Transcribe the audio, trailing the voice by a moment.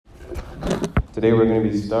Today we're going to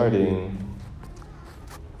be starting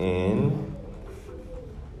in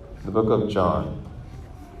the book of John,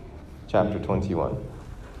 chapter 21.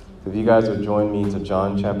 So if you guys would join me to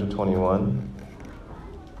John chapter 21.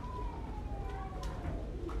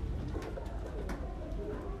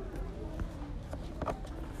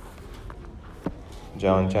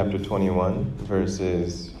 John chapter 21,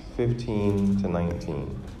 verses 15 to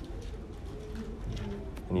 19.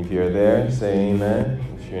 And if you're there, say amen.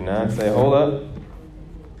 If you're not, say hold up.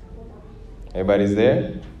 Everybody's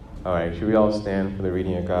there? All right, should we all stand for the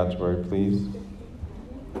reading of God's word, please?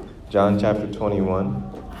 John chapter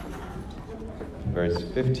 21, verse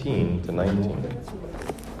 15 to 19.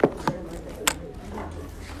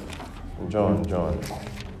 John.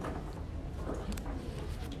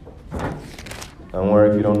 Don't worry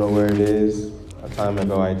if you don't know where it is. A time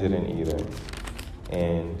ago I didn't either.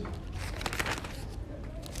 And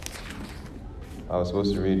I was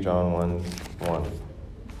supposed to read John 1:1.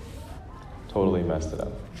 Totally messed it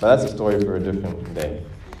up. But that's a story for a different day.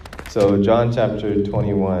 So John chapter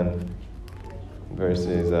 21,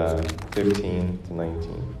 verses 15 to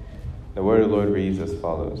 19. The word of the Lord reads as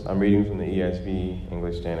follows. I'm reading from the ESV,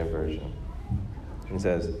 English Standard Version. It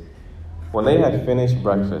says, "When they had finished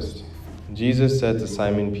breakfast, Jesus said to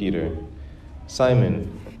Simon Peter,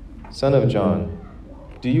 'Simon, son of John,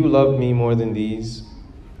 do you love me more than these?'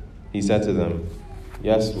 He said to them,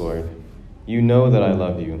 'Yes, Lord, you know that I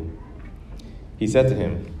love you.' He said to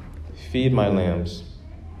him, 'Feed my lambs.'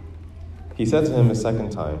 He said to him a second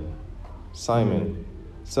time, 'Simon,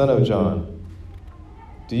 son of John,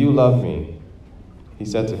 do you love me?' He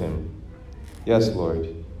said to him, 'Yes, Lord,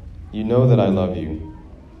 you know that I love you.'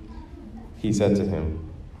 He said to him,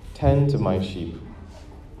 'Tend to my sheep.'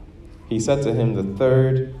 He said to him the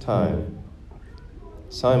third time,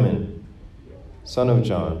 'Simon, son of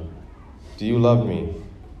John, do you love me?'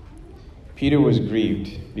 Peter was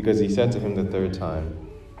grieved because he said to him the third time,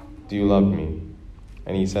 'Do you love me?'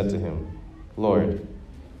 And he said to him, 'Lord,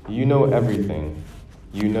 you know everything.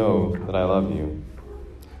 You know that I love you.'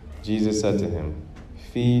 Jesus said to him,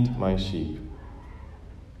 'Feed my sheep.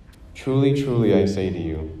 Truly, truly, I say to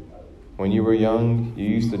you, when you were young, you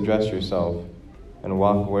used to dress yourself and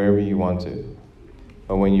walk wherever you wanted.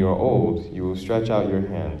 But when you are old, you will stretch out your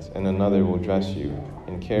hands, and another will dress you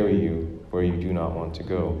and carry you where you do not want to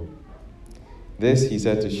go.' This he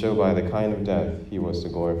said to show by the kind of death he was to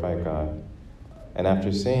glorify God. And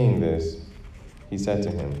after saying this, he said to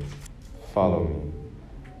him, 'Follow me.'"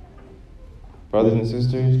 Brothers and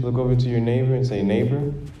sisters, look over to your neighbor and say,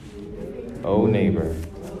 "Neighbor, oh neighbor,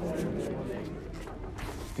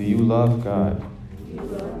 do you love God?"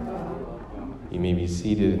 You may be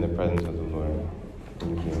seated in the presence of the Lord.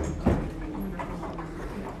 Thank you.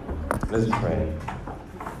 Let's pray.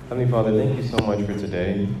 Heavenly Father, thank you so much for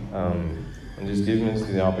today, and just giving us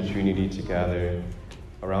the opportunity to gather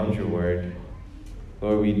around your word.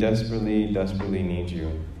 Lord, we desperately, desperately need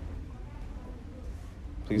you.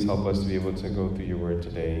 Please help us to be able to go through your word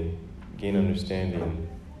today, gain understanding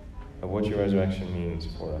of what your resurrection means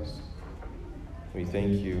for us. We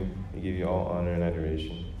thank you. We give you all honor and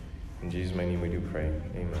adoration. In Jesus' mighty name we do pray.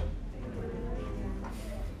 Amen.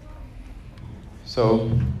 So,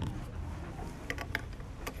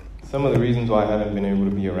 some of the reasons why I haven't been able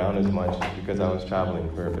to be around as much is because I was traveling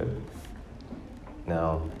for a bit.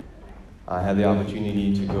 Now, I had the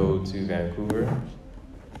opportunity to go to Vancouver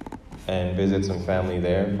and visit some family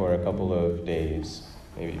there for a couple of days,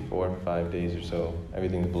 maybe 4 or 5 days or so.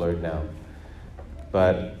 Everything's blurred now.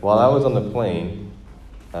 But while I was on the plane,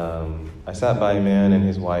 I sat by a man and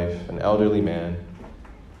his wife, an elderly man,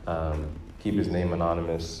 keep his name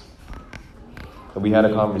anonymous. But we had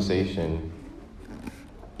a conversation.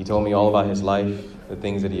 He told me all about his life, the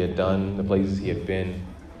things that he had done, the places he had been.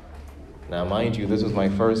 Now, mind you, this was my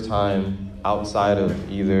first time outside of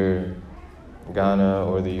either Ghana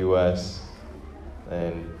or the U.S.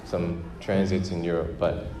 and some transits in Europe,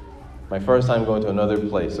 but my first time going to another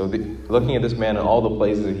place. So looking at this man and all the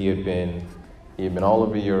places that he had been all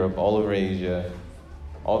over Europe, all over Asia,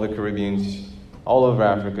 all the Caribbean, all over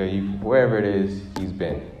Africa, wherever it is, he's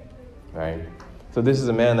been, right? So this is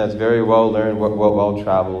a man that's very well learned, well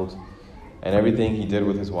traveled, and everything he did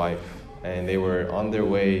with his wife. And they were on their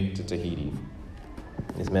way to Tahiti.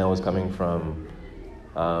 This man was coming from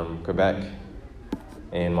Quebec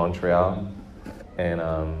and Montreal, and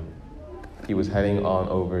he was heading on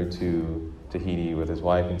over to Tahiti with his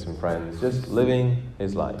wife and some friends, just living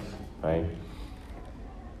his life, right?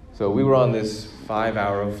 So we were on this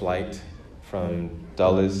 5-hour flight from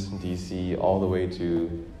Dulles, D.C., all the way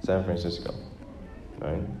to San Francisco,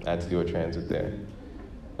 right? I had to do a transit there.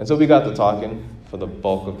 And so we got to talking for the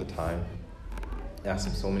bulk of the time. asked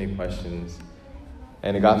him so many questions.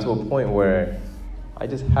 And it got to a point where I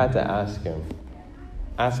just had to ask him.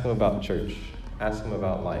 Ask him about church. Ask him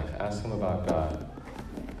about life. Ask him about God.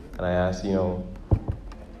 And I asked,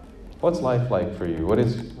 what's life like for you? What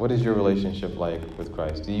is your relationship like with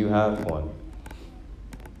Christ? Do you have one?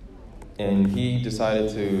 And he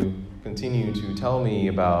decided to continue to tell me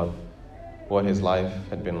about what his life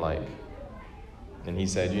had been like. And he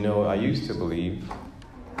said, I used to believe.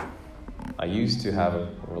 I used to have a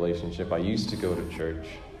relationship. I used to go to church.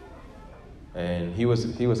 And he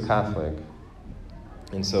was Catholic.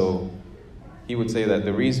 And so he would say that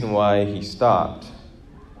the reason why he stopped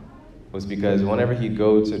was because whenever he'd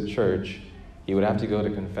go to church, he would have to go to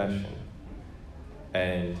confession.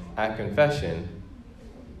 And at confession,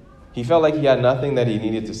 he felt like he had nothing that he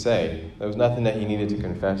needed to say. There was nothing that he needed to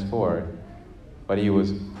confess for. But he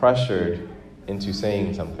was pressured into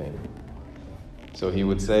saying something. So he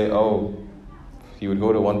would say, he would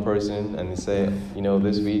go to one person and say,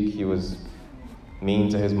 this week he was mean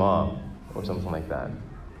to his mom or something like that.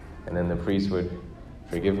 And then the priest would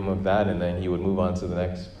forgive him of that, and then he would move on to the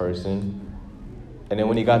next person. And then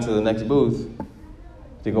when he got to the next booth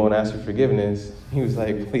to go and ask for forgiveness, he was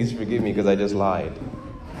like, please forgive me because I just lied,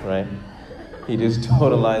 right? He just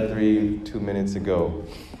told a lie 2 minutes ago.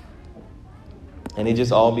 And it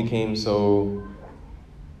just all became so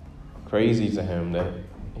crazy to him that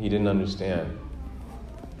he didn't understand.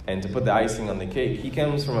 And to put the icing on the cake, he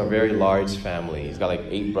comes from a very large family. He's got like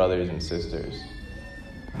 8 brothers and sisters.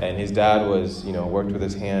 And his dad was, worked with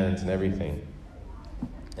his hands and everything.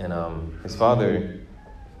 And his father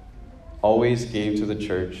always gave to the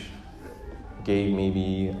church, gave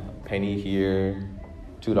maybe a penny here,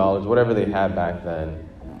 $2, whatever they had back then.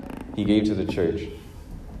 He gave to the church.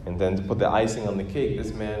 And then to put the icing on the cake,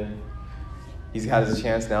 this man, he's had his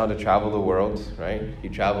chance now to travel the world, right? He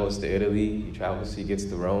travels to Italy, he gets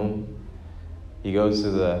to Rome, he goes to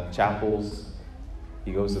the chapels,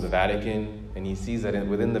 he goes to the Vatican, and he sees that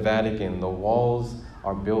within the Vatican, the walls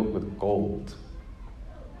are built with gold.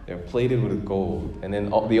 They're plated with gold. And then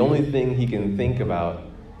the only thing he can think about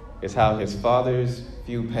is how his father's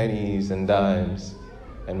few pennies and dimes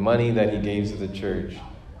and money that he gave to the church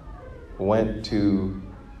went to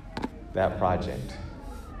that project.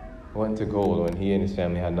 Went to gold when he and his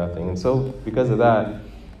family had nothing. And so because of that,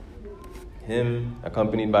 him,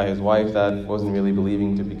 accompanied by his wife that wasn't really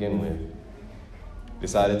believing to begin with,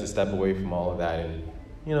 decided to step away from all of that. And,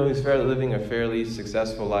 he's living a fairly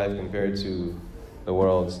successful life compared to the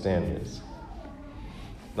world's standards.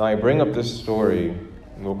 Now, I bring up this story,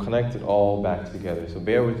 and we'll connect it all back together. So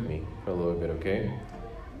bear with me for a little bit, okay?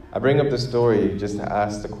 I bring up this story just to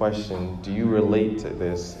ask the question, do you relate to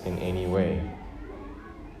this in any way?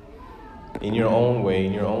 In your own way,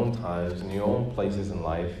 in your own times, in your own places in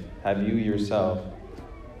life, have you yourself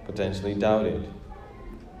potentially doubted?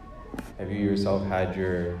 Have you yourself had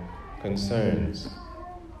your concerns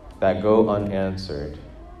that go unanswered?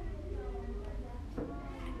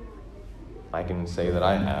 I can say that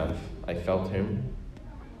I have. I felt him.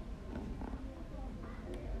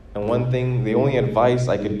 And one thing, the only advice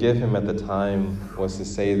I could give him at the time was to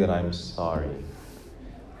say that I'm sorry.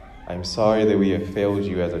 I'm sorry that we have failed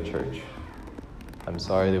you as a church. I'm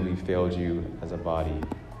sorry that we failed you as a body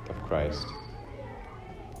of Christ.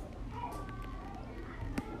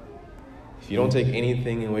 If you don't take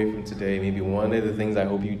anything away from today, maybe one of the things I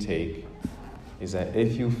hope you take is that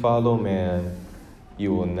if you follow man,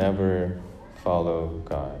 you will never follow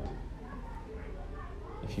God.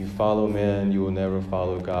 If you follow man, you will never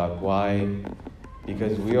follow God. Why?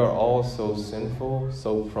 Because we are all so sinful,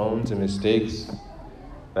 so prone to mistakes,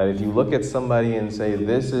 that if you look at somebody and say,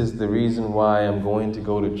 this is the reason why I'm going to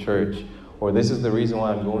go to church, or this is the reason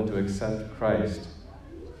why I'm going to accept Christ,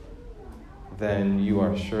 then you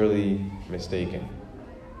are surely mistaken.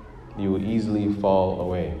 You will easily fall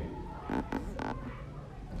away.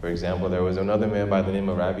 For example, there was another man by the name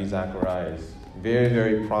of Ravi Zacharias, very,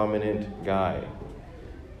 very prominent guy.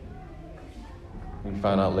 We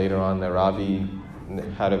found out later on that Ravi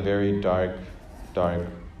had a very dark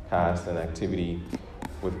past and activity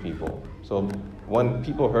with people. So when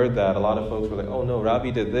people heard that, a lot of folks were like, oh no,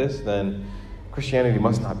 Ravi did this, then Christianity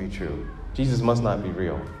must not be true. Jesus must not be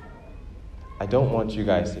real. I don't want you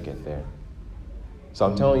guys to get there. So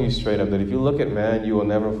I'm telling you straight up that if you look at man, you will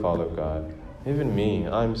never follow God. Even me,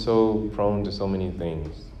 I'm so prone to so many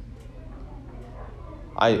things.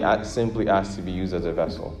 I simply ask to be used as a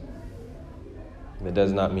vessel. That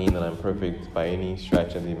does not mean that I'm perfect by any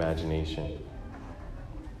stretch of the imagination.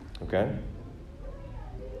 Okay?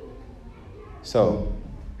 So,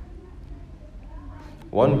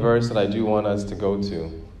 one verse that I do want us to go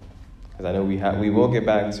to because I know we will get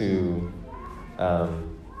back to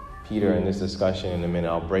Peter in this discussion in a minute.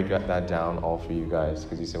 I'll break that down all for you guys,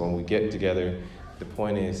 because he said when we get together, the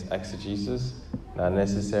point is exegesis, not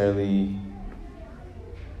necessarily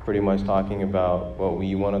pretty much talking about what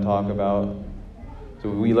we want to talk about. So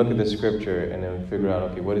we look at the scripture and then figure out,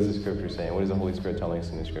 okay, what is the scripture saying? What is the Holy Spirit telling us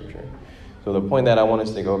in the scripture? So the point that I want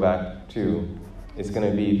us to go back to is going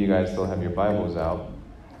to be, if you guys still have your Bibles out,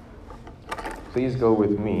 please go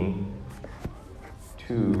with me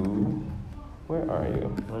to, where are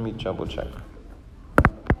you? Let me double check.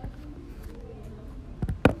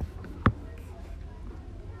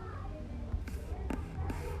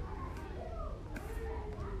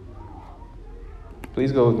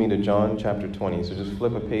 Please go with me to John chapter 20. So just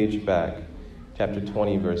flip a page back, chapter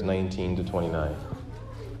 20, verse 19 to 29.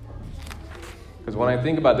 Because when I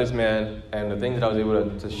think about this man and the things that I was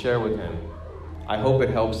able to share with him, I hope it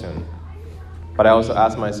helps him. But I also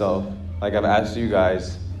ask myself, like I've asked you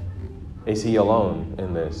guys, is he alone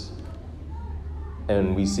in this?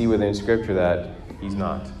 And we see within Scripture that he's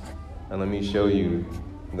not. And let me show you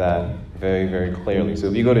that very, very clearly. So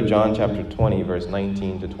if you go to John chapter 20, verse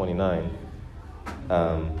 19 to 29,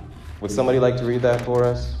 would somebody like to read that for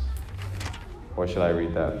us? Or should I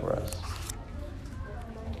read that for us?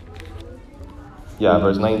 Yeah,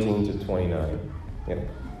 verse 19 to 29. Yeah.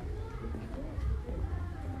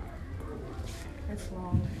 That's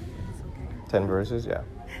long. It's okay. 10 verses, yeah.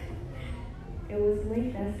 It was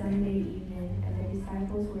late that Sunday evening, and the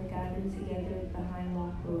disciples were gathered together behind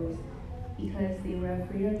locked doors, because they were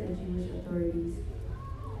afraid of the Jewish authorities.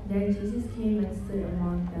 Then Jesus came and stood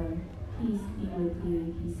among them. "Peace be with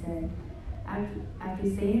you," he said. After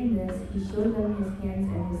saying this, he showed them his hands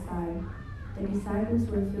and his side. The disciples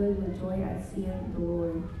were filled with joy at seeing the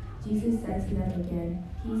Lord. Jesus said to them again,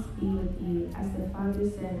 "Peace be with you. As the Father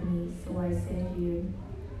sent me, so I send you."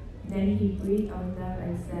 Then he breathed on them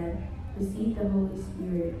and said, "Receive the Holy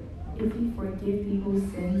Spirit. If you forgive people's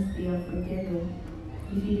sins, they are forgiven.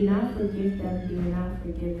 If you do not forgive them, they are not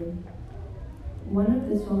forgiven." One of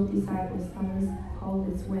the 12 disciples, Thomas, called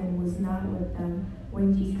the twin, was not with them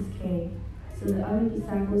when Jesus came. So the other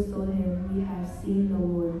disciples told him, "We have seen the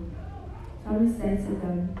Lord." Thomas said to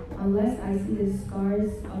them, "Unless I see the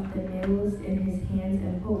scars of the nails in his hands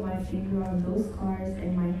and put my finger on those scars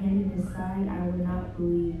and my hand in his side, I will not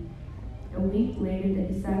believe." A week later,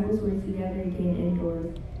 the disciples were together again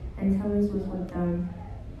indoors, and Thomas was with them.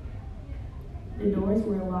 The doors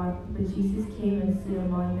were locked, but Jesus came and stood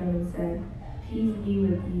among them and said, "Peace be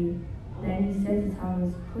with you." Then he said to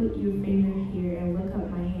Thomas, "Put your finger here and look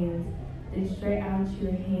at my hands. Then stretch out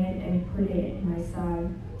your hand and put it in my side.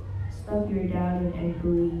 Stop your doubting and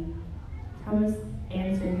believe." Thomas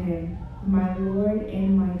answered him, "My Lord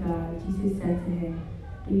and my God." Jesus said to him,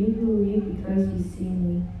 "Do you believe because you see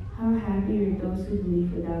me? How happy are those who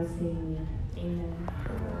believe without seeing me." Amen.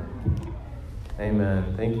 Amen.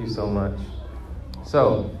 Thank you so much.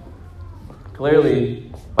 So,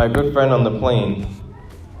 clearly, my good friend on the plane,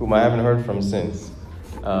 whom I haven't heard from since,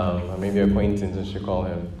 or maybe acquaintance I should call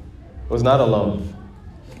him, was not alone.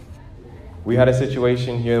 We had a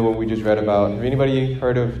situation here where we just read about. Have anybody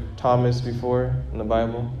heard of Thomas before in the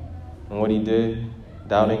Bible? And what he did?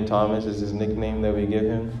 Doubting Thomas is his nickname that we give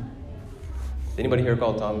him. Anybody here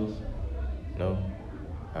called Thomas? No?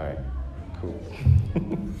 Alright, cool.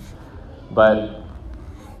 But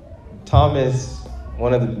Thomas,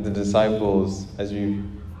 one of the disciples, as you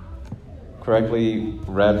correctly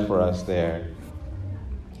read for us there,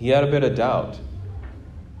 he had a bit of doubt.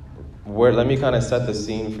 Let me kind of set the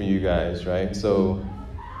scene for you guys, right? So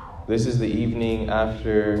this is the evening of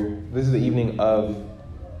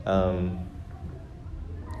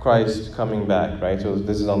Christ coming back, right? So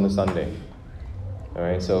this is on the Sunday. All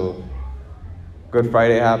right, so Good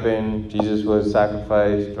Friday happened, Jesus was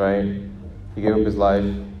sacrificed, right? He gave up his life,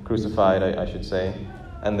 crucified, I should say.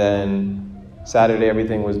 And then Saturday,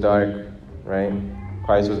 everything was dark, right?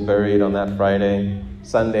 Christ was buried on that Friday.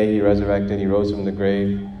 Sunday, he resurrected, he rose from the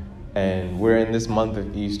grave. And we're in this month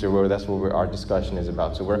of Easter, where that's what our discussion is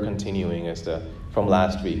about. So we're continuing from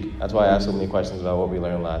last week. That's why I asked so many questions about what we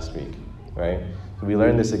learned last week, right? So we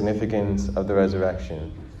learned the significance of the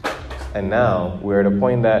resurrection. And now we're at a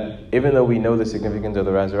point that even though we know the significance of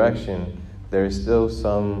the resurrection, there is still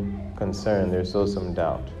some concern, there's still some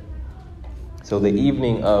doubt. So the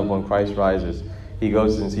evening of when Christ rises, he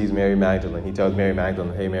goes and sees Mary Magdalene. He tells Mary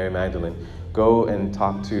Magdalene, "Hey, Mary Magdalene, go and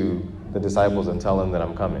talk to the disciples and tell them that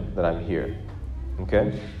I'm coming, that I'm here."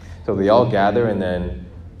 Okay? So they all gather, and then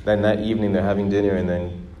that evening they're having dinner, and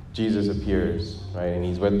then Jesus appears, right? And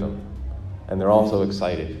he's with them. And they're all so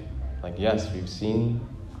excited. Like, yes, we've seen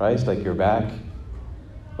Christ, like, you're back.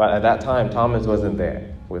 But at that time, Thomas wasn't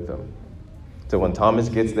there with them. So when Thomas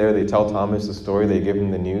gets there, they tell Thomas the story, they give him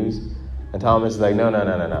the news. And Thomas is like,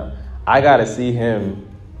 no. I got to see him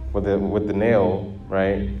with the nail,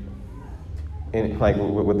 right?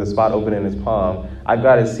 With the spot open in his palm. I've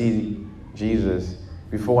got to see Jesus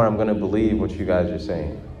before I'm going to believe what you guys are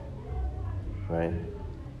saying. Right?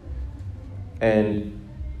 And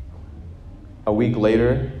a week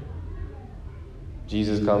later,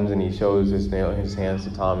 Jesus comes and he shows his hands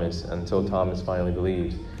to Thomas until Thomas finally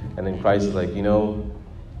believes. And then Christ is like,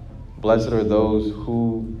 blessed are those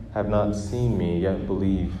who have not seen me yet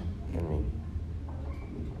believe in me.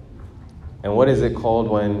 And what is it called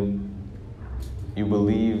when you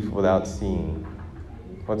believe without seeing?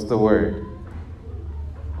 What's the word?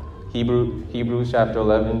 Hebrews chapter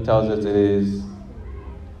 11 tells us it is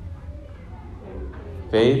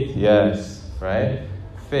faith. Yes, right?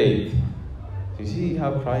 Faith. Do you see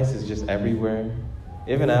how Christ is just everywhere?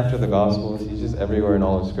 Even after the Gospels, he's just everywhere in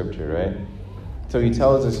all of Scripture, right? So he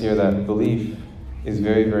tells us here that belief is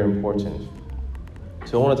very, very important.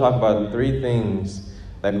 So I want to talk about 3 things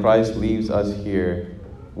that Christ leaves us here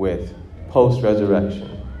with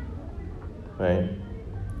post-resurrection, right?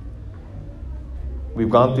 We've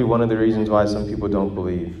gone through one of the reasons why some people don't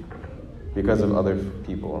believe, because of other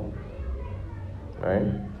people, right?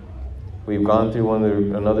 We've gone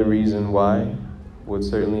through another reason why would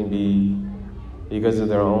certainly be because of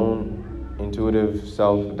their own intuitive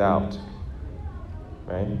self-doubt,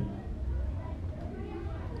 right?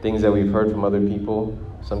 Things that we've heard from other people,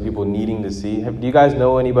 some people needing to see. Do you guys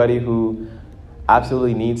know anybody who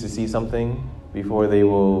absolutely needs to see something before they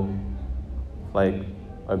will,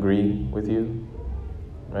 agree with you,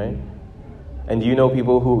 right? And do you know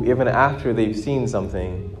people who, even after they've seen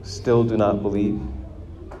something, still do not believe?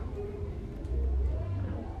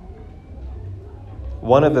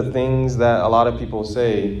 One of the things that a lot of people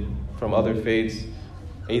say from other faiths,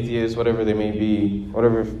 atheists, whatever they may be,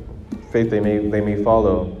 whatever faith they may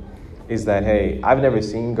follow, is that, hey, I've never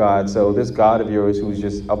seen God, so this God of yours who's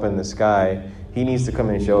just up in the sky, he needs to come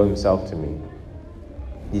and show himself to me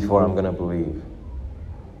before I'm going to believe.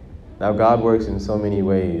 Now, God works in so many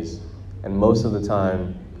ways, and most of the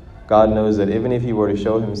time, God knows that even if he were to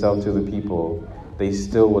show himself to the people, they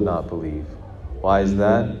still would not believe. Why is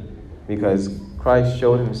that? Because Christ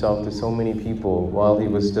showed himself to so many people while he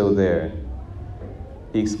was still there.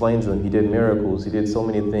 He explains them. He did miracles. He did so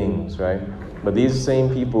many things, right? But these same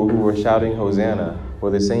people who were shouting Hosanna were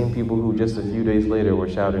the same people who just a few days later were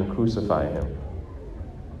shouting crucify him,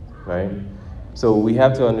 right? So we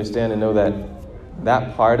have to understand and know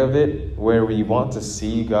that part of it where we want to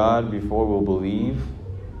see God before we'll believe,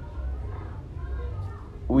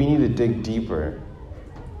 we need to dig deeper.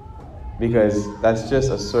 Because that's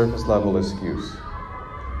just a surface level excuse.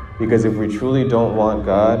 Because if we truly don't want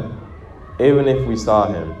God, even if we saw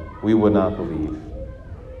him, we would not believe.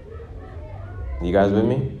 You guys with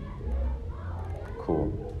me?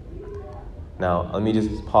 Cool. Now, let me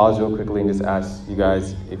just pause real quickly and just ask you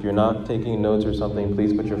guys, if you're not taking notes or something,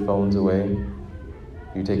 please put your phones away.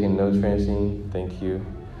 You taking notes, Francine? Thank you.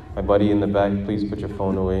 My buddy in the back, please put your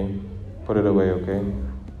phone away. Put it away, okay?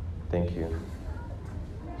 Thank you.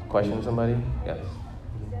 Question, somebody? Yes.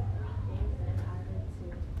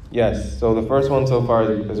 Yes, so the first one so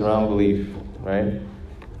far is around belief, right?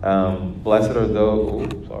 Blessed are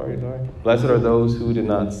those, Blessed are those who did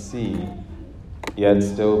not see, yet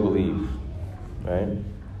still believe, right?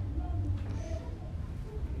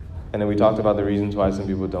 And then we talked about the reasons why some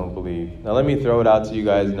people don't believe. Now let me throw it out to you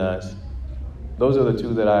guys and ask. Those are the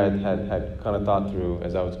 2 that I had kind of thought through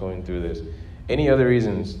as I was going through this. Any other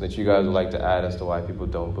reasons that you guys would like to add as to why people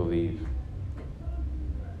don't believe?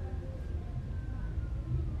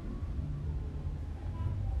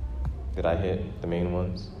 Did I hit the main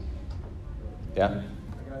ones? Yeah? I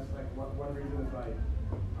guess one reason is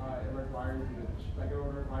it requires you to, it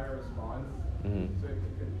would require a response. Mm-hmm. So it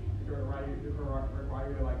could require you to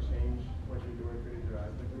change what you're doing pretty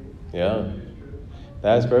drastically. Yeah.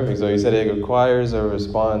 That's perfect. So you said it requires a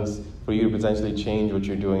response for you to potentially change what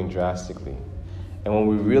you're doing drastically. And when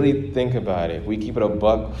we really think about it, we keep it a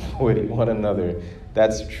buck with one another.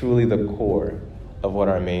 That's truly the core of what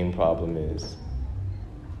our main problem is.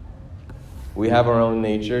 We have our own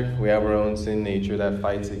nature. We have our own sin nature that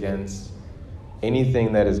fights against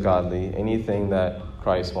anything that is godly, anything that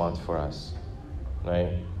Christ wants for us,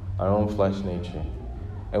 right? Our own flesh nature.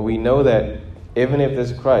 And we know that even if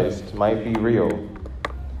this Christ might be real,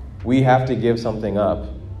 we have to give something up.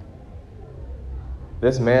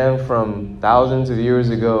 This man from thousands of years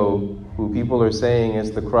ago, who people are saying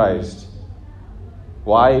is the Christ,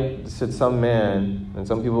 why should some man, and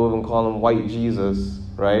some people even call him White Jesus,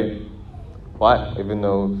 right? Why? Even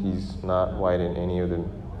though he's not white in any of the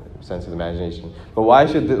sense of the imagination. But why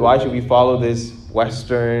should we follow this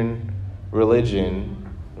Western religion,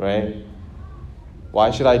 right?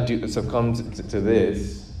 Why should I succumb to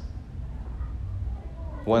this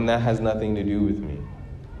when that has nothing to do with me?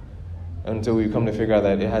 Until we come to figure out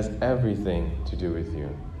that it has everything to do with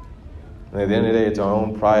you. And at the end of the day, it's our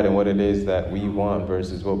own pride and what it is that we want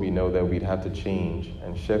versus what we know that we'd have to change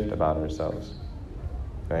and shift about ourselves.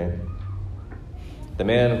 Right? The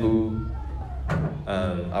man who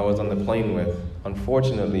I was on the plane with,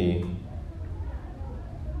 unfortunately,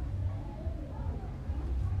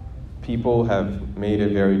 people have made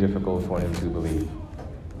it very difficult for him to believe.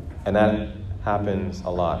 And that happens a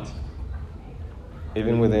lot.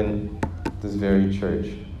 Even within this very church.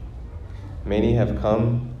 Many have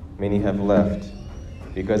come, many have left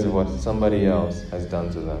because of what somebody else has done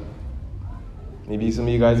to them. Maybe some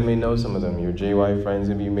of you guys may know some of them. Your JY friends,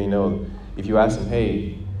 maybe you may know. If you ask them,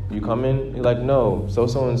 hey, you come in? You're like, no,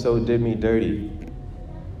 so-and-so did me dirty.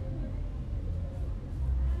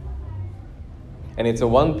 And it's a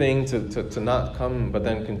one thing to not come, but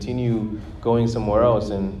then continue going somewhere else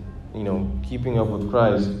and, keeping up with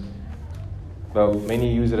Christ. But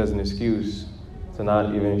many use it as an excuse to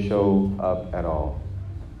not even show up at all.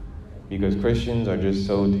 Because Christians are just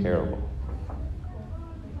so terrible.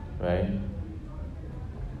 Right?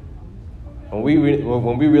 When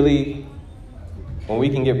we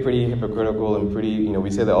can get pretty hypocritical and pretty, we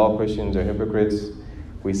say that all Christians are hypocrites.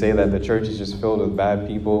 We say that the church is just filled with bad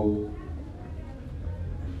people.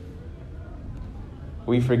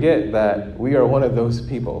 We forget that we are one of those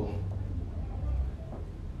people.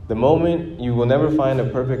 The moment you will never find a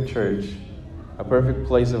perfect church, a perfect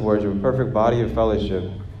place of worship, a perfect body of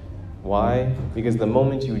fellowship. Why? Because the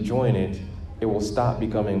moment you join it, it will stop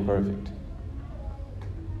becoming perfect.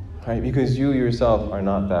 Right? Because you yourself are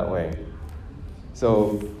not that way.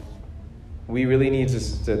 So we really need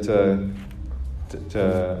to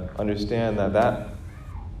understand that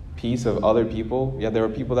piece of other people, there are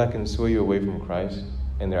people that can sway you away from Christ,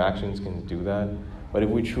 and their actions can do that. But if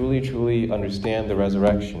we truly, truly understand the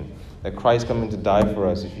resurrection, that Christ coming to die for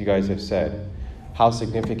us, if you guys have said, how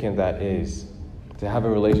significant that is, to have a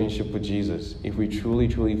relationship with Jesus, if we truly,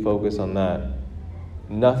 truly focus on that,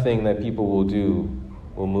 nothing that people will do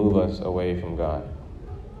will move us away from God.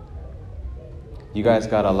 You guys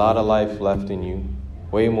got a lot of life left in you,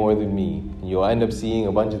 way more than me. You'll end up seeing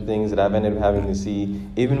a bunch of things that I've ended up having to see,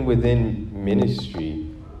 even within ministry.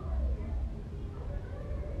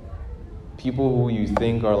 People who you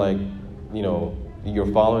think are like,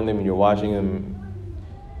 you're following them and you're watching them,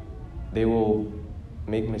 they will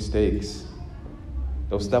make mistakes.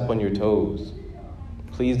 They'll step on your toes.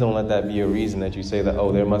 Please don't let that be a reason that you say that,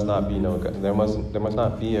 there must not be no God. There must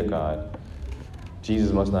not be a God.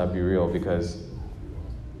 Jesus must not be real because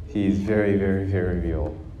he is very, very, very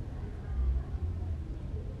real.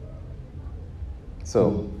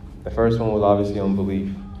 So, the first one was obviously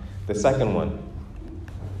unbelief. The second one,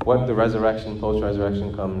 what the resurrection,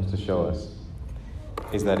 post-resurrection comes to show us,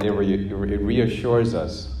 is that it reassures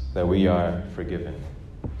us that we are forgiven.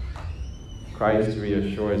 Christ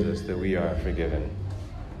reassures us that we are forgiven.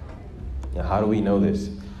 Now, how do we know this?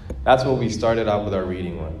 That's what we started out with our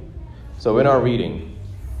reading on. So in our reading,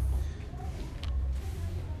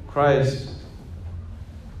 Christ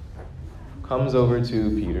comes over to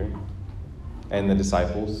Peter and the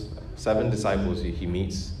disciples, 7 disciples he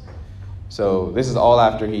meets. So this is all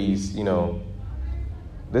after he's,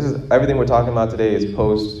 this is everything we're talking about today is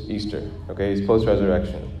post-Easter, okay? It's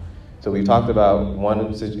post-resurrection. So we talked about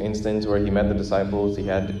one instance where he met the disciples, he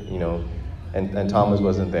had, and Thomas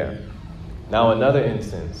wasn't there. Now another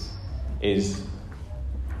instance is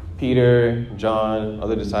Peter, John,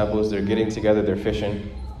 other disciples, they're getting together, they're fishing,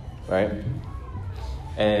 right?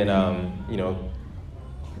 And,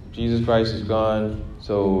 Jesus Christ is gone,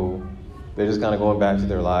 so they're just kind of going back to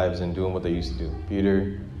their lives and doing what they used to do.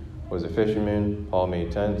 Peter was a fisherman. Paul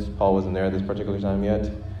made tents. Paul wasn't there at this particular time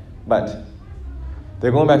yet. But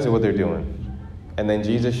they're going back to what they're doing. And then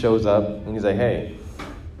Jesus shows up, and he's like, hey,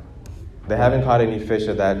 they haven't caught any fish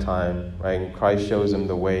at that time, right? And Christ shows them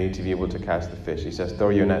the way to be able to catch the fish. He says, throw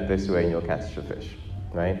your net this way, and you'll catch the fish,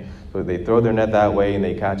 right? So they throw their net that way, and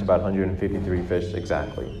they catch about 153 fish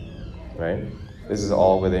exactly, right? This is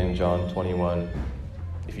all within John 21.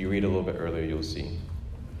 If you read a little bit earlier, you'll see.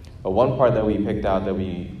 But one part that we picked out that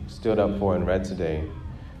we stood up for and read today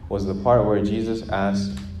was the part where Jesus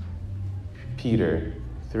asked Peter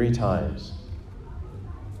 3 times.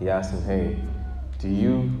 He asked him, hey, do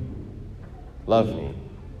you love me?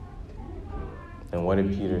 And what did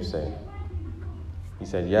Peter say? He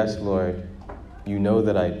said, yes, Lord, You know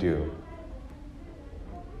that I do.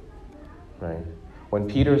 Right? When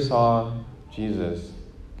Peter saw Jesus,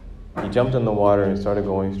 he jumped in the water and started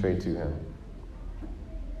going straight to him.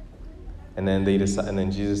 And then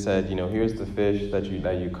Jesus said, here's the fish that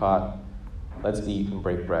you caught. Let's eat and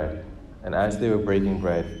break bread. And as they were breaking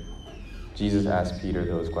bread, Jesus asked Peter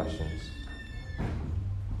those questions.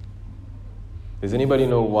 Does anybody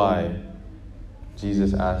know why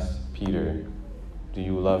Jesus asked Peter, do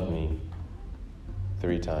you love me?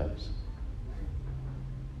 3 times?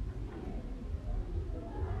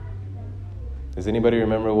 Does anybody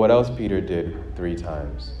remember what else Peter did 3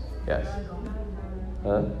 times? Yes.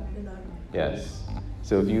 Huh? Yes.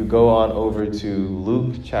 So if you go on over to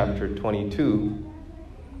Luke chapter 22,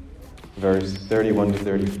 verse 31 to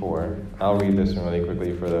 34. I'll read this one really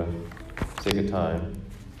quickly for the sake of time.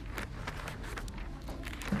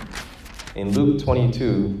 In Luke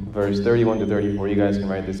 22, verse 31 to 34, you guys can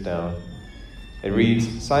write this down. It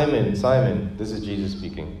reads, Simon, Simon, this is Jesus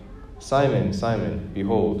speaking. Simon, Simon,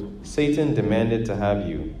 behold, Satan demanded to have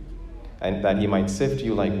you, and that he might sift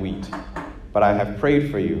you like wheat. But I have prayed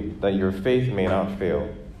for you, that your faith may not fail.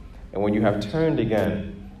 And when you have turned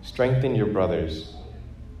again, strengthen your brothers.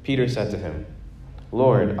 Peter said to him,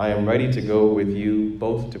 Lord, I am ready to go with you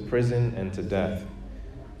both to prison and to death.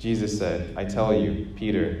 Jesus said, I tell you,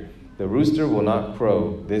 Peter, the rooster will not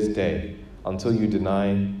crow this day until you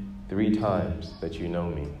deny 3 times that you know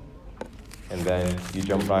me. And then you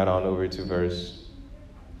jump right on over to verse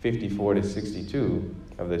 54 to 62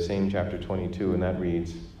 of the same chapter 22, and that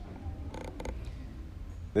reads,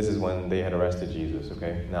 this is when they had arrested Jesus,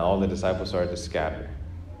 okay? Now all the disciples started to scatter.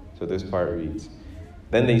 So this part reads,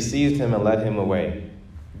 then they seized him and led him away,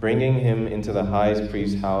 bringing him into the high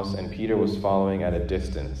priest's house, and Peter was following at a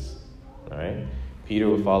distance. All right?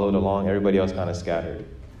 Peter followed along, everybody else kind of scattered.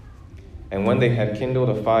 And when they had kindled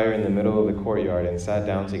a fire in the middle of the courtyard and sat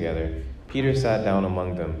down together, Peter sat down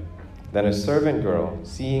among them. Then a servant girl,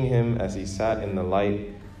 seeing him as he sat in the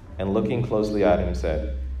light and looking closely at him,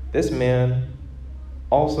 said, this man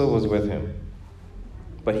also was with him.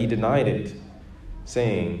 But he denied it,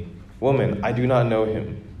 saying, woman, I do not know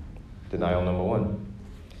him. Denial number 1.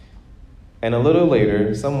 And a little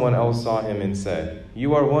later, someone else saw him and said,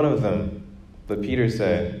 you are one of them. But Peter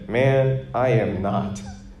said, man, I am not.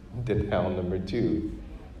 Denial number 2.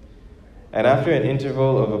 And after an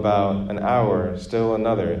interval of about an hour, still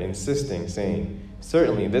another, insisting, saying,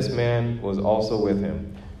 certainly this man was also with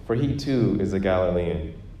him, for he too is a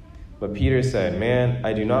Galilean. But Peter said, man,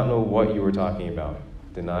 I do not know what you were talking about.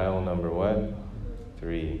 Denial number what?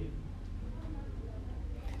 3.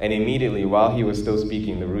 And immediately, while he was still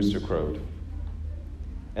speaking, the rooster crowed.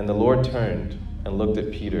 And the Lord turned and looked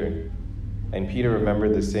at Peter. And Peter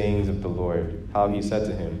remembered the sayings of the Lord, how he said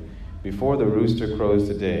to him, before the rooster crows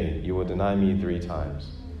today, you will deny me 3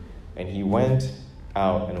 times. And he went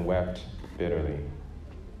out and wept bitterly.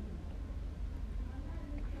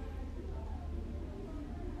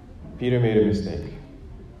 Peter made a mistake.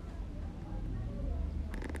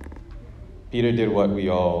 Peter did what we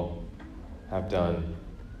all have done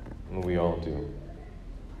and we all do.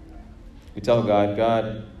 We tell God,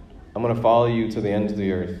 God, I'm going to follow you to the ends of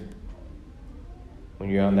the earth. When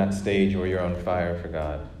you're on that stage where you're on fire for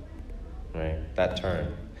God, right? That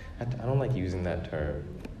term. I don't like using that term,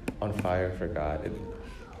 on fire for God.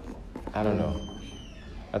 I don't know.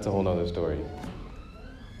 That's a whole nother story.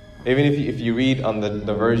 Even if you read on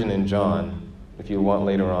the version in John, if you want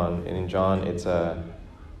later on, and in John it's a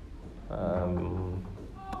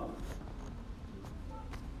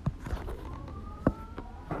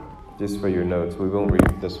just for your notes, we won't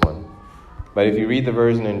read this one. But if you read the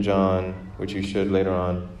version in John, which you should later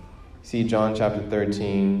on, see John chapter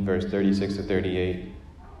 13, verse 36 to 38.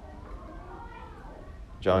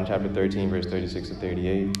 John chapter 13, verse 36 to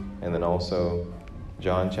 38. And then also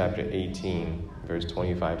John chapter 18, verse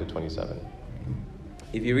 25 to 27.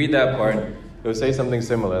 If you read that part, it will say something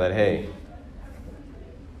similar, that, hey,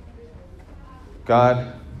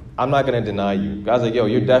 God, I'm not going to deny you. God's like, yo,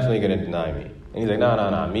 you're definitely going to deny me. And he's like,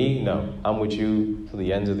 no, me? No, I'm with you to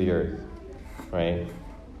the ends of the earth. Right?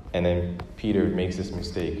 And then Peter makes this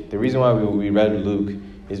mistake. The reason why we read Luke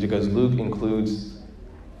is because Luke includes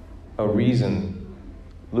a reason.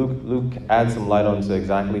 Luke adds some light onto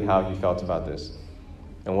exactly how he felt about this.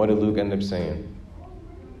 And what did Luke end up saying?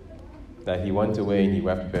 That he went away and he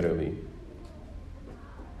wept bitterly.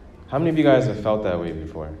 How many of you guys have felt that way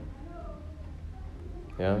before?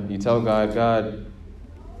 Yeah? You tell God, God,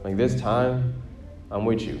 like this time, I'm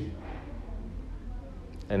with you.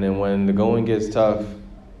 And then when the going gets tough,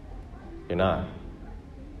 you're not.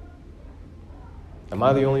 Am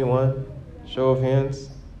I the only one? Show of hands.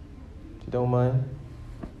 you don't mind?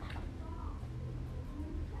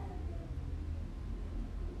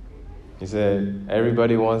 He said,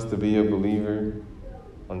 everybody wants to be a believer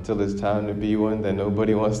until it's time to be one, then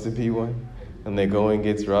nobody wants to be one, and the going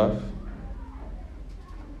gets rough.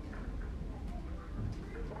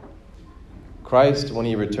 Christ, when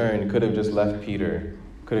he returned, could have just left Peter,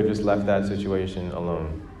 could have just left that situation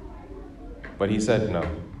alone. But he said no.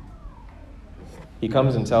 He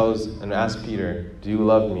comes and asks Peter, do you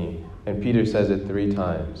love me? And Peter says it 3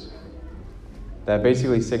 times. That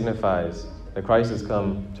basically signifies that Christ has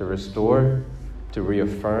come to restore, to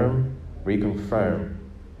reaffirm, reconfirm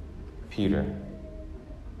Peter.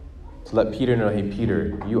 To let Peter know, hey,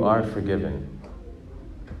 Peter, you are forgiven.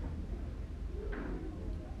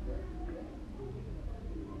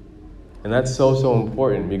 And that's so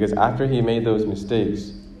important, because after he made those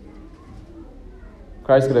mistakes,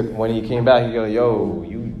 Christ could have, when he came back, he'd go, yo,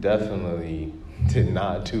 you definitely did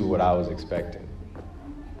not do what I was expecting,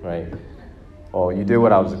 right? Well, you did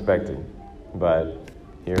what I was expecting, but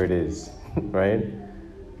here it is, right?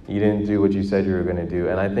 You didn't do what you said you were going to do.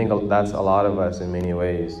 And I think that's a lot of us in many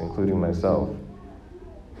ways, including myself.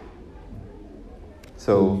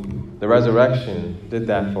 So the resurrection did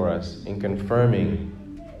that for us in confirming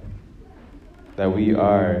that we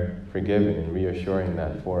are forgiven and reassuring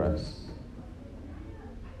that for us.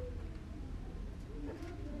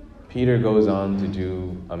 Peter goes on to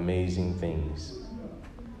do amazing things.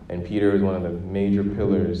 And Peter is one of the major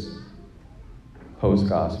pillars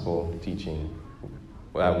post-gospel teaching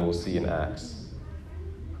that we'll see in Acts.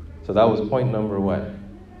 So that was point number what?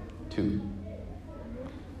 2.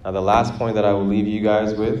 Now the last point that I will leave you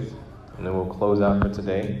guys with, and then we'll close out for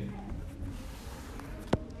today,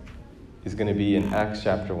 is going to be in Acts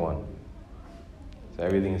chapter 1. So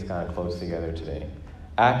everything is kind of close together today.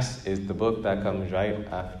 Acts is the book that comes right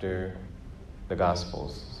after the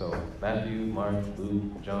Gospels. So Matthew, Mark,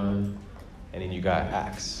 Luke, John, and then you got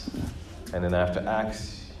Acts. And then after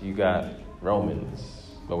Acts, you got Romans.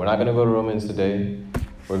 But we're not going to go to Romans today.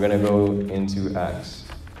 We're going to go into Acts,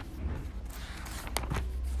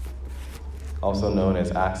 also known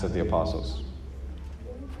as Acts of the Apostles.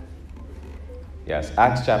 Yes,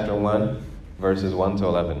 Acts chapter 1, verses 1 to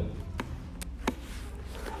 11.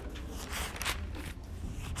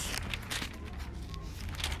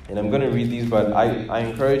 And I'm going to read these, but I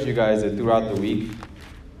encourage you guys that throughout the week,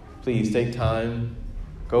 please take time,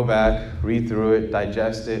 go back, read through it,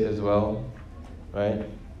 digest it as well, right?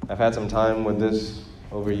 I've had some time with this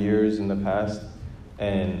over years in the past,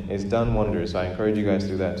 and it's done wonders, so I encourage you guys to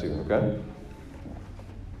do that too, okay?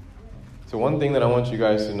 So one thing that I want you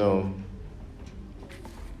guys to know,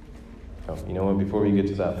 you know what, before we get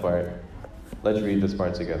to that part, let's read this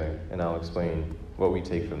part together, and I'll explain what we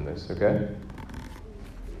take from this, okay?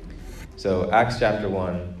 So Acts chapter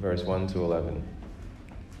 1, verse 1 to 11.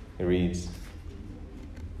 It reads,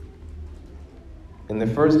 in the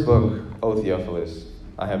first book, O Theophilus,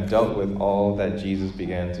 I have dealt with all that Jesus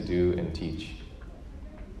began to do and teach.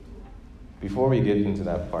 Before we get into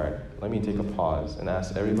that part, let me take a pause and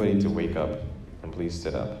ask everybody to wake up and please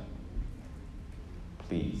sit up.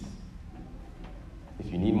 Please.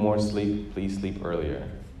 If you need more sleep, please sleep earlier.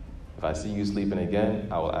 If I see you sleeping again,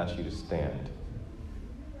 I will ask you to stand.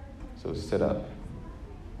 So sit up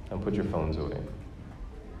and put your phones away.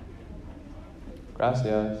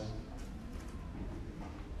 Gracias.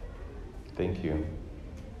 Thank you.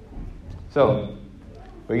 So,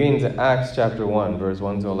 we're getting to Acts chapter 1, verse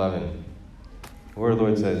 1 to 11. Where the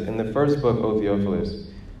Lord says, in the first book, O Theophilus,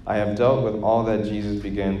 I have dealt with all that Jesus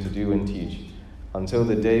began to do and teach, until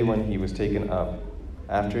the day when he was taken up,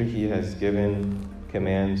 after he has given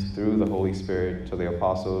commands through the Holy Spirit to the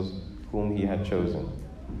apostles whom he had chosen.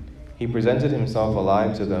 He presented himself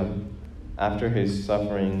alive to them after his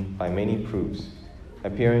suffering by many proofs,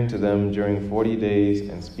 appearing to them during 40 days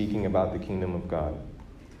and speaking about the kingdom of God.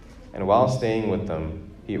 And while staying with them,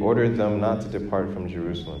 he ordered them not to depart from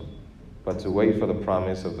Jerusalem, but to wait for the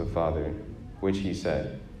promise of the Father, which he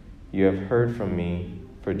said, you have heard from me,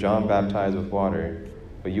 for John baptized with water,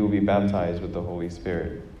 but you will be baptized with the Holy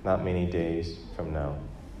Spirit not many days from now.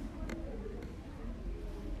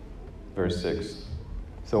 Verse 6.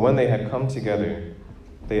 So when they had come together,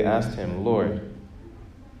 they asked him, Lord,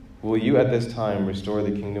 will you at this time restore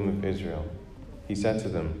the kingdom of Israel? He said to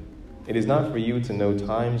them, it is not for you to know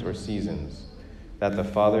times or seasons that the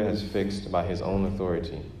Father has fixed by his own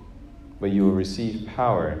authority, but you will receive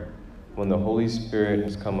power when the Holy Spirit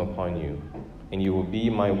has come upon you, and you will be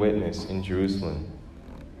my witness in Jerusalem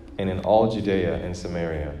and in all Judea and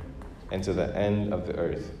Samaria, and to the end of the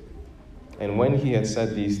earth. And when he had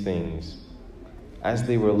said these things, as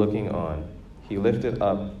they were looking on, he lifted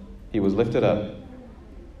up he was lifted up,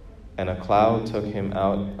 and a cloud took him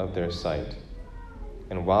out of their sight.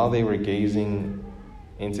 And while they were gazing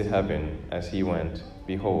into heaven as he went,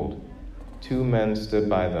 behold, 2 men stood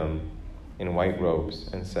by them in white robes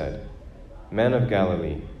and said, Men of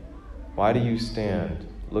Galilee, why do you stand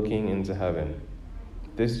looking into heaven?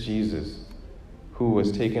 This Jesus, who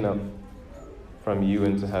was taken up from you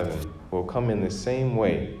into heaven, will come in the same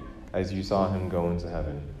way as you saw him go into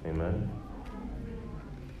heaven. Amen.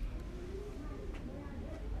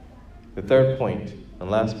 The third point,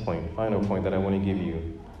 and last point, final point that I want to give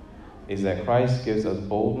you, is that Christ gives us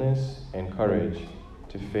boldness and courage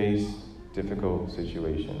to face difficult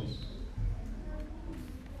situations.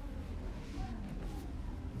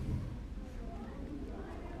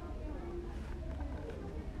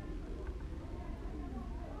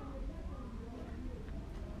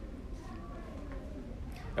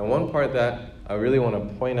 And one part that I really want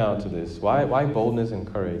to point out to this, why boldness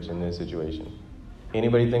and courage in this situation?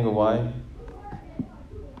 Anybody think of why?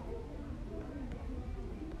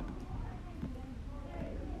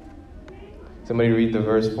 Somebody read the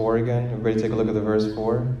verse 4 again. Everybody take a look at the verse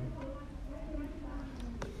 4.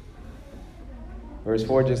 Verse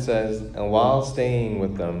 4 just says, And while staying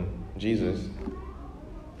with them, Jesus,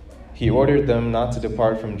 he ordered them not to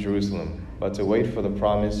depart from Jerusalem, but to wait for the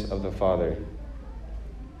promise of the Father.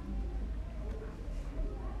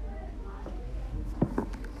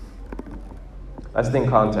 Let's think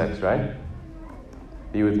context, right?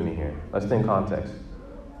 Be with me here. Let's think context.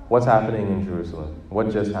 What's happening in Jerusalem?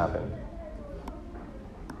 What just happened?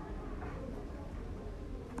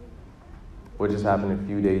 What just happened a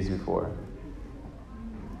few days before?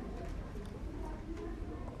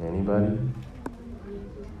 Anybody?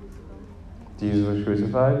 Jesus was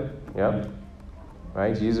crucified? Yep.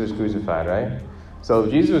 Right? Jesus was crucified, right? So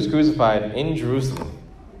if Jesus was crucified in Jerusalem,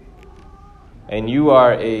 and you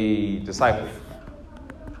are a disciple,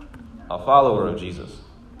 a follower of Jesus,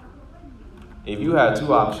 if you had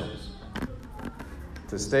 2 options,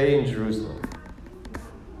 to stay in Jerusalem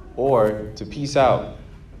or to peace out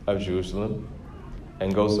of Jerusalem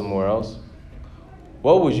and go somewhere else,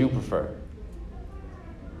 what would you prefer?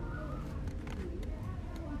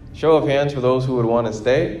 Show of hands for those who would want to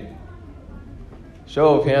stay.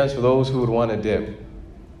 Show of hands for those who would want to dip.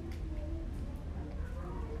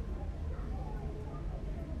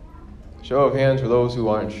 Show of hands for those who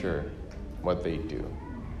aren't sure what they do.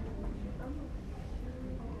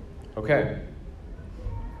 Okay.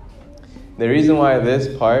 The reason why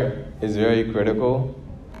this part is very critical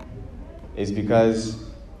is because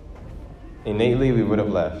innately we would have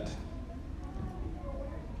left.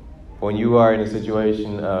 When you are in a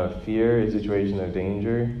situation of fear, a situation of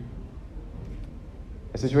danger,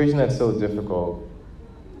 a situation that's so difficult,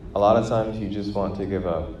 a lot of times you just want to give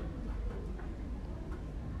up.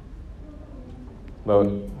 But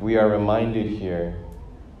we are reminded here,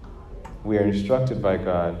 we are instructed by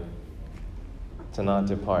God to not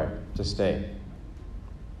depart, to stay.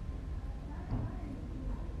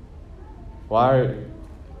 Why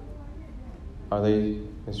are they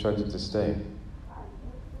instructed to stay?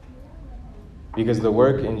 Because the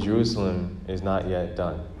work in Jerusalem is not yet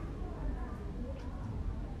done.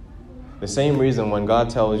 The same reason when God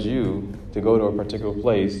tells you to go to a particular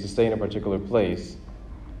place, to stay in a particular place,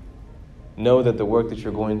 know that the work that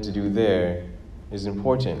you're going to do there is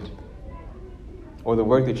important. Or the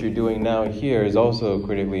work that you're doing now here is also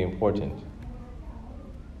critically important.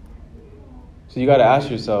 So you got to ask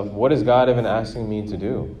yourself, what is God even asking me to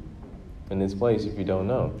do in this place if you don't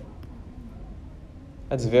know?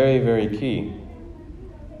 That's very, very key.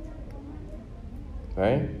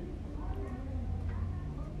 Right?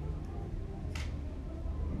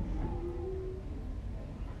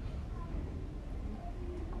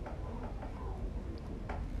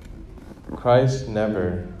 Christ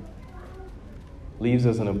never leaves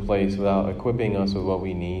us in a place without equipping us with what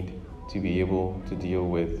we need to be able to deal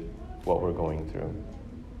with what we're going through.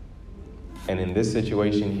 And in this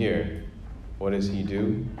situation here, what does he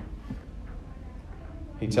do?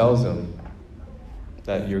 He tells them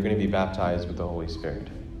that you're going to be baptized with the Holy Spirit.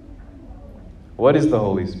 What is the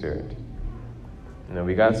Holy Spirit? You know,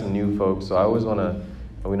 we got some new folks, so I always want to,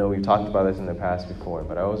 we know we've talked about this in the past before,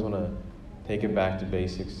 but I always want to take it back to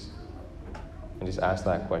basics and just ask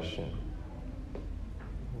that question.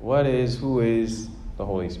 Who is the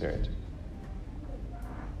Holy Spirit?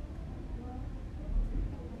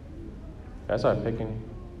 I start picking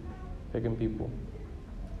people.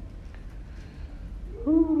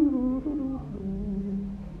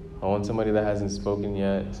 I want somebody that hasn't spoken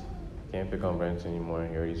yet. Can't pick on Brent anymore.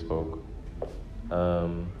 He already spoke.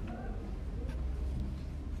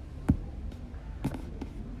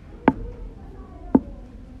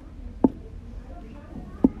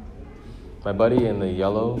 My buddy in the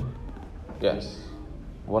yellow, yes,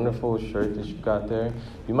 wonderful shirt that you've got there.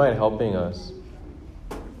 You mind helping us?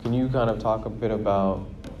 Can you kind of talk a bit about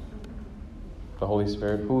the Holy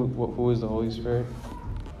Spirit? Who is the Holy Spirit?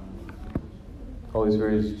 Holy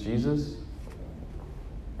Spirit is Jesus?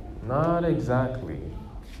 Not exactly,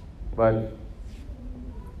 but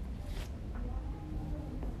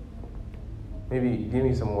maybe give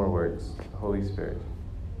me some more words. The Holy Spirit.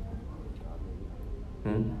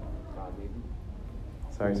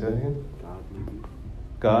 Sorry, say that again?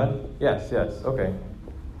 God? Yes, okay.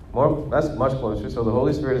 That's much closer. So the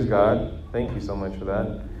Holy Spirit is God. Thank you so much for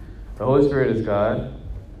that. The Holy Spirit is God.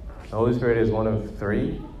 The Holy Spirit is one of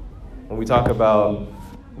three. When we talk about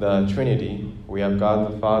the Trinity, we have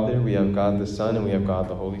God the Father, we have God the Son, and we have God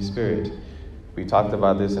the Holy Spirit. We talked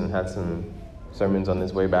about this and had some sermons on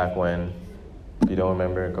this way back when. If you don't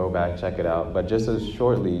remember, go back, check it out. But just as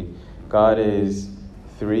shortly, God is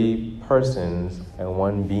three persons and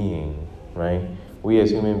one being, right? We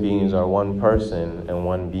as human beings are one person and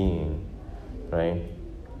one being, right?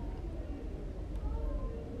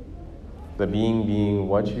 The being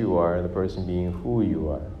what you are, the person being who you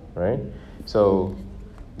are, right? So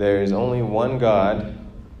there is only one God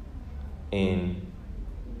in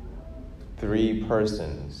three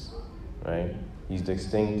persons, right? He's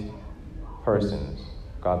distinct persons.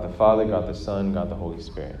 God the Father, God the Son, God the Holy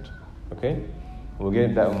Spirit. Okay? We'll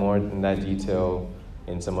get that more in that detail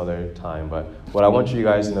in some other time. But what I want you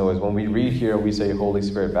guys to know is when we read here, we say Holy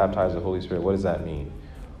Spirit, baptize the Holy Spirit. What does that mean?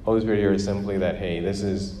 Holy Spirit here is simply that, hey, this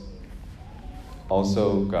is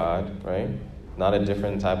also God, right? Not a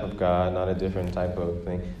different type of God, not a different type of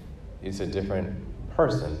thing. It's a different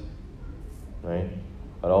person, right?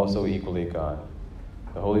 But also equally God.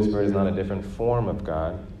 The Holy Spirit is not a different form of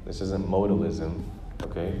God. This isn't modalism,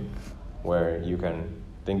 okay? Where you can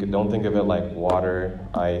don't think of it like water,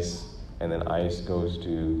 ice, and then ice goes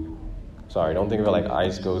to, don't think of it like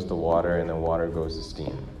ice goes to water and then water goes to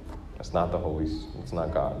steam. That's not it's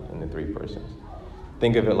not God in the three persons.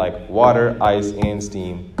 Think of it like water, ice, and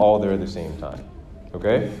steam, all there at the same time,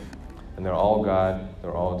 okay? And they're all God,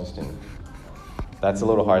 they're all distinct. That's a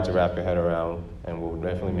little hard to wrap your head around, and we'll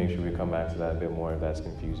definitely make sure we come back to that a bit more if that's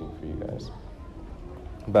confusing for you guys.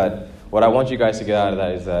 But what I want you guys to get out of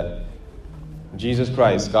that is that Jesus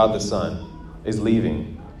Christ, God the Son, is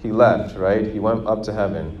leaving. He left, right? He went up to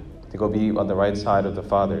heaven to go be on the right side of the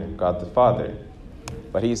Father, God the Father.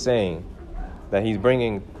 But he's saying that he's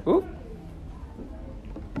bringing...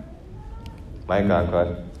 My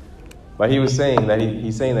God. But he was saying that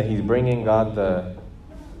he's saying that he's bringing God the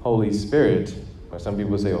Holy Spirit, or some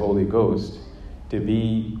people say Holy Ghost, to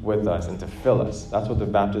be with us and to fill us. That's what the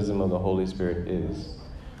baptism of the Holy Spirit is.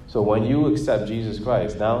 So when you accept Jesus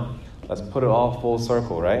Christ, now let's put it all full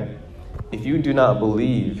circle, right? If you do not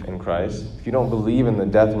believe in Christ, if you don't believe in the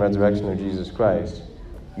death and resurrection of Jesus Christ,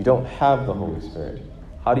 you don't have the Holy Spirit.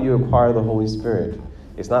 How do you acquire the Holy Spirit?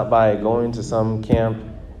 It's not by going to some camp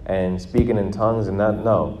and speaking in tongues and that.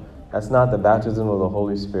 No, that's not the baptism of the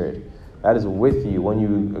Holy Spirit. That is with you when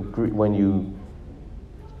you agree, when you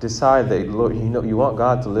decide that, Lord, you want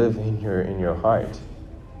God to live in your heart,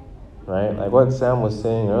 right? Like what Sam was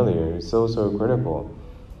saying earlier is so critical.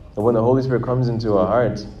 And when the Holy Spirit comes into our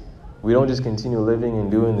hearts, we don't just continue living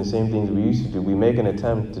and doing the same things we used to do. We make an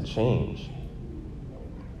attempt to change.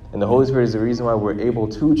 And the Holy Spirit is the reason why we're able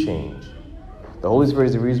to change. The Holy Spirit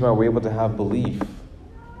is the reason why we're able to have belief.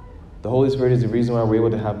 The Holy Spirit is the reason why we're able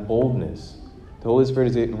to have boldness. The Holy Spirit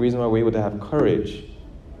is the reason why we're able to have courage.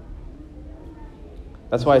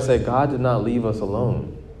 That's why I say God did not leave us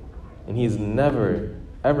alone. And He is never,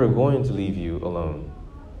 ever going to leave you alone.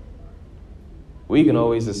 We can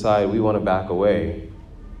always decide we want to back away,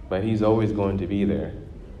 but He's always going to be there.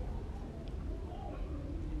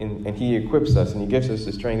 And He equips us and He gives us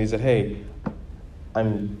the strength. He said, hey,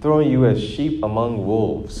 I'm throwing you as sheep among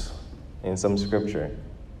wolves in some scripture,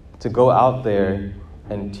 to go out there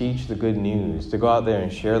and teach the good news, to go out there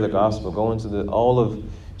and share the gospel, go into all of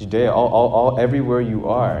Judea, all everywhere you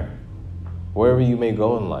are, wherever you may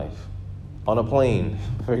go in life, on a plane,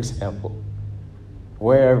 for example,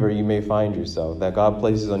 wherever you may find yourself, that God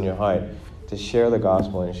places on your heart to share the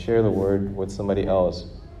gospel and share the word with somebody else.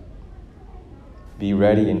 Be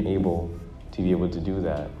ready and able to be able to do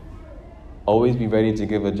that. Always be ready to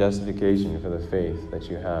give a justification for the faith that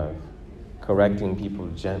you have. Correcting people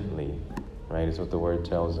gently, right, is what the word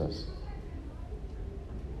tells us.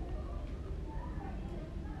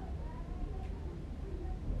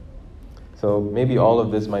 So maybe all of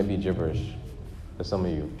this might be gibberish for some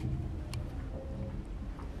of you.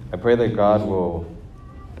 I pray that God will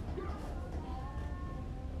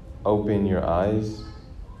open your eyes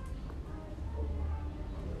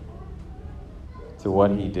to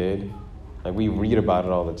what he did. Like, we read about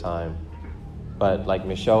it all the time. But like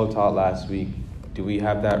Michelle taught last week, do we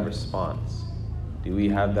have that response? Do we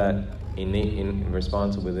have that innate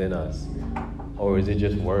response within us? Or is it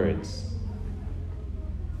just words?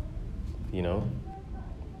 You know?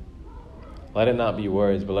 Let it not be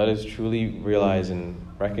words, but let us truly realize and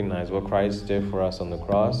recognize what Christ did for us on the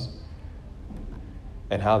cross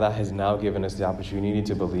and how that has now given us the opportunity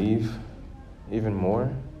to believe even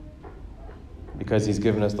more, because he's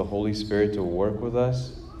given us the Holy Spirit to work with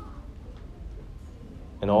us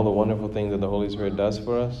and all the wonderful things that the Holy Spirit does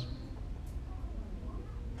for us.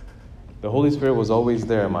 The Holy Spirit was always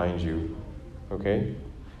there, mind you, okay?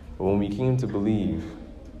 But when we came to believe,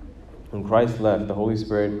 when Christ left, the Holy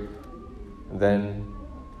Spirit then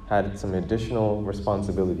had some additional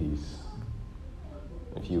responsibilities,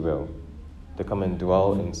 if you will, to come and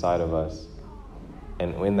dwell inside of us.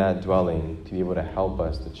 And in that dwelling, to be able to help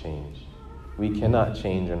us to change. We cannot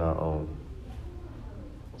change on our own.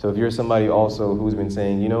 So if you're somebody also who's been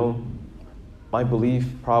saying, you know, my belief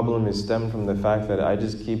problem is stemmed from the fact that I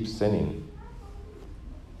just keep sinning.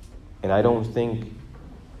 And I don't think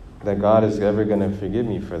that God is ever going to forgive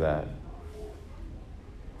me for that.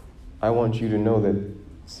 I want you to know that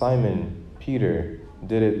Simon Peter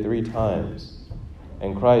did it 3 times.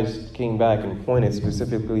 And Christ came back and pointed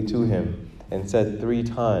specifically to him and said 3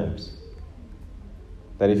 times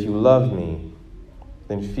that if you love me,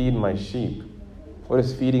 then feed my sheep. What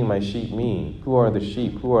does feeding my sheep mean? Who are the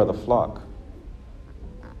sheep? Who are the flock?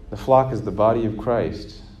 The flock is the body of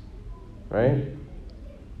Christ, right?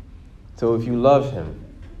 So if you love him,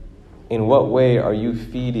 in what way are you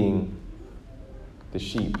feeding the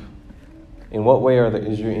sheep? In what way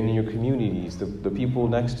is you in your communities, the people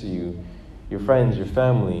next to you, your friends, your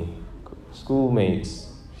family,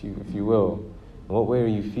 schoolmates, if you will, in what way are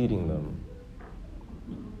you feeding them?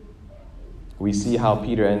 We see how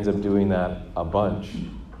Peter ends up doing that a bunch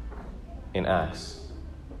in Acts.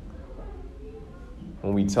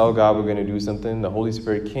 When we tell God we're going to do something, the Holy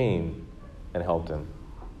Spirit came and helped him.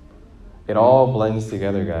 It all blends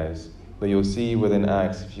together, guys. But you'll see within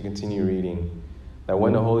Acts, if you continue reading, that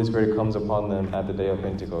when the Holy Spirit comes upon them at the day of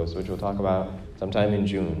Pentecost, which we'll talk about sometime in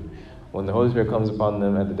June, when the Holy Spirit comes upon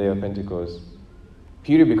them at the day of Pentecost,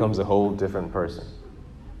 Peter becomes a whole different person.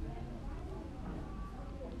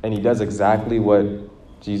 And he does exactly what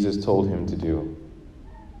Jesus told him to do.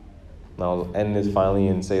 Now I'll end this finally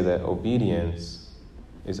and say that obedience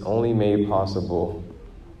is only made possible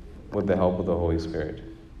with the help of the Holy Spirit.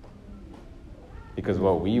 Because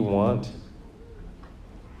what we want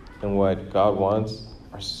and what God wants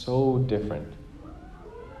are so different.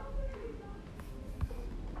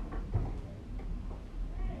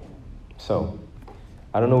 So,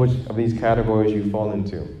 I don't know which of these categories you fall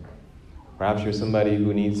into. Perhaps you're somebody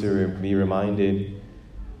who needs to be reminded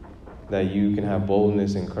that you can have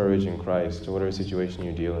boldness and courage in Christ to whatever situation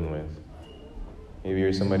you're dealing with. Maybe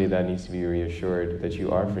you're somebody that needs to be reassured that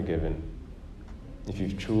you are forgiven. If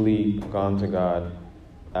you've truly gone to God,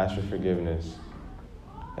 asked for forgiveness,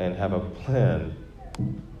 and have a plan,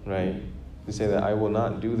 right, to say that I will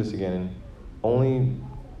not do this again, only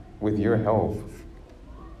with your help.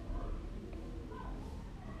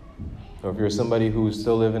 Or if you're somebody who's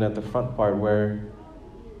still living at the front part where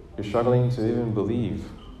you're struggling to even believe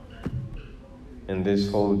in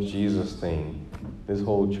this whole Jesus thing, this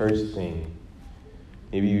whole church thing.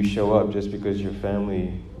 Maybe you show up just because your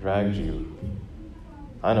family dragged you.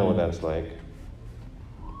 I know what that's like.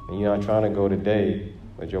 And you're not trying to go today,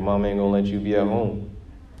 but your mom ain't gonna let you be at home.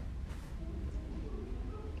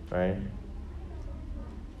 Right?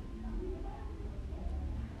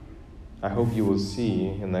 I hope you will see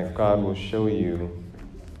and that God will show you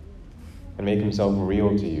and make himself real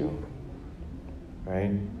to you.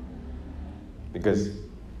 Right? Because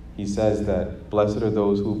he says that blessed are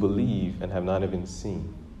those who believe and have not even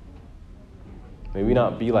seen. May we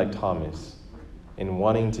not be like Thomas in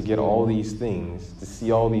wanting to get all these things, to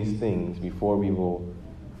see all these things before we will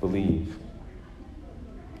believe.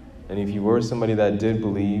 And if you were somebody that did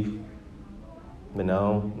believe, but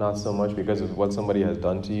now not so much because of what somebody has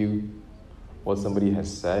done to you, what somebody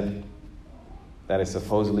has said, that is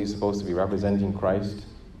supposedly supposed to be representing Christ,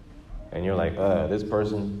 and you're like, this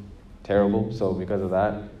person, terrible, so because of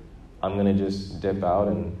that, I'm going to just dip out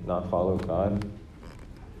and not follow God.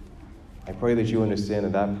 I pray that you understand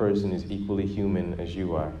that that person is equally human as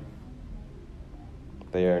you are.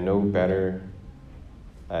 They are no better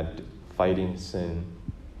at fighting sin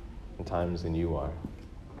in times than you are.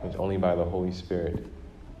 It's only by the Holy Spirit.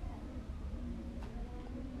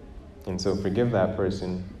 And so forgive that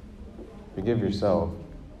person, forgive yourself,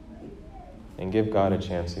 and give God a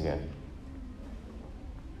chance again.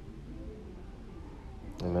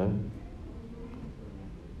 Amen.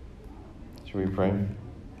 Should we pray?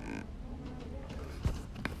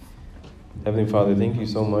 Heavenly Father, thank you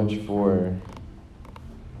so much for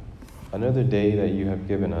another day that you have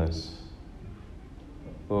given us.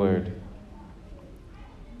 Lord,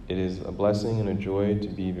 it is a blessing and a joy to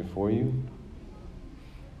be before you.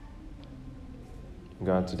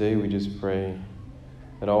 God, today we just pray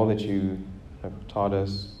that all that you have taught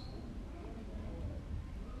us,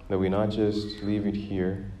 that we not just leave it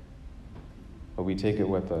here, but we take it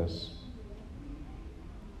with us.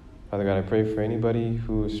 Father God, I pray for anybody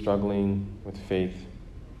who is struggling with faith,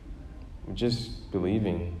 just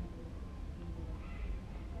believing.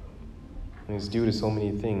 And it's due to so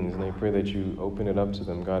many things, and I pray that you open it up to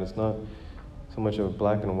them. God, it's not so much of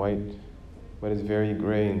black and white, but it's very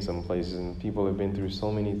gray in some places, and people have been through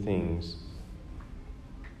so many things.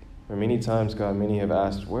 For many times, God, many have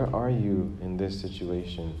asked, where are you in this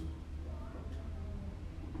situation?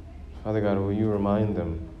 Father God, will you remind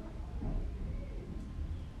them?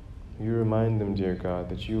 You remind them, dear God,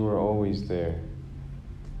 that you are always there,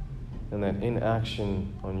 and that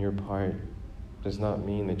inaction on your part does not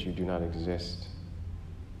mean that you do not exist.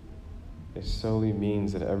 It solely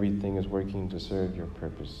means that everything is working to serve your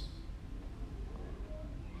purpose.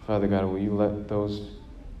 Father God, will you let those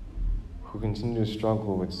who continue to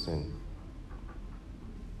struggle with sin,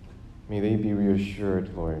 may they be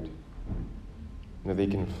reassured, Lord, that they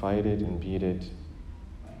can fight it and beat it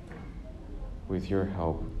with your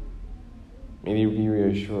help. May they be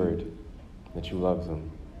reassured that you love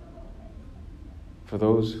them. For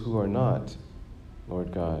those who are not,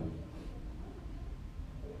 Lord God,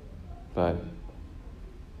 but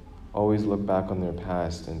always look back on their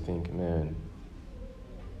past and think, man,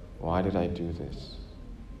 why did I do this?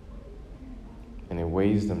 And it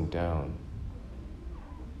weighs them down.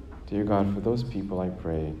 Dear God, for those people I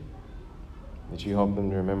pray that you help them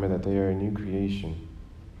to remember that they are a new creation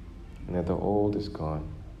and that the old is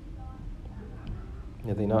gone.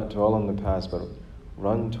 That they not dwell on the past, but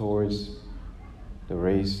run towards the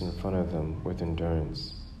race in front of them with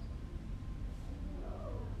endurance.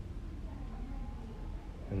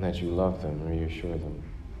 And that you love them and reassure them.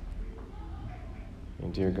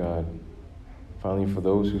 And dear God, finally for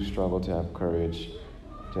those who struggle to have courage,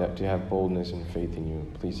 to have boldness and faith in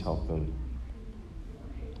you, please help them.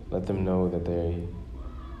 Let them know that they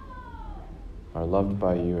are loved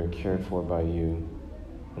by you, are cared for by you,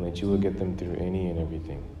 and that you will get them through any and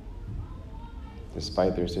everything.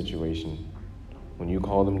 Despite their situation, when you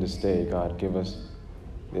call them to stay, God, give us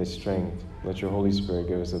this strength. Let your Holy Spirit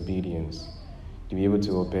give us obedience to be able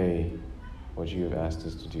to obey what you have asked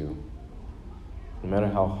us to do. No matter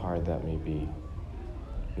how hard that may be,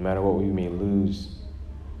 no matter what we may lose,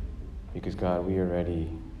 because God, we are ready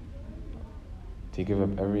to give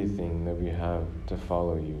up everything that we have to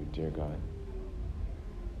follow you, dear God.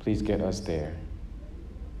 Please get us there,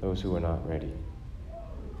 those who are not ready.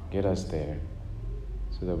 Get us there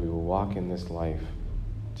so that we will walk in this life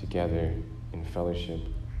together in fellowship,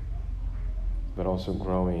 but also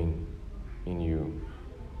growing in you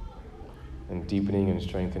and deepening and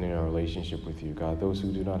strengthening our relationship with you. God, those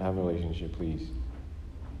who do not have a relationship, please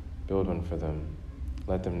build one for them.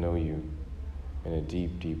 Let them know you in a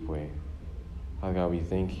deep, deep way. Father God, we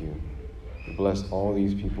thank you. We bless all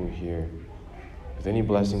these people here. With any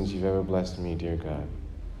blessings you've ever blessed me, dear God,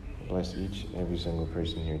 bless each and every single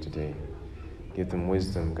person here today. Give them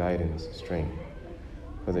wisdom, guidance, strength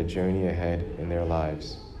for the journey ahead in their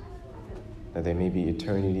lives, that they may be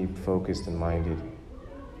eternity focused and minded,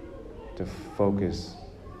 to focus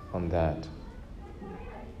on that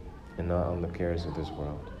and not on the cares of this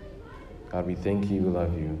world. God, we thank you, we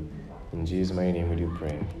love you. In Jesus' mighty name we do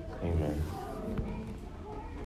pray. Amen.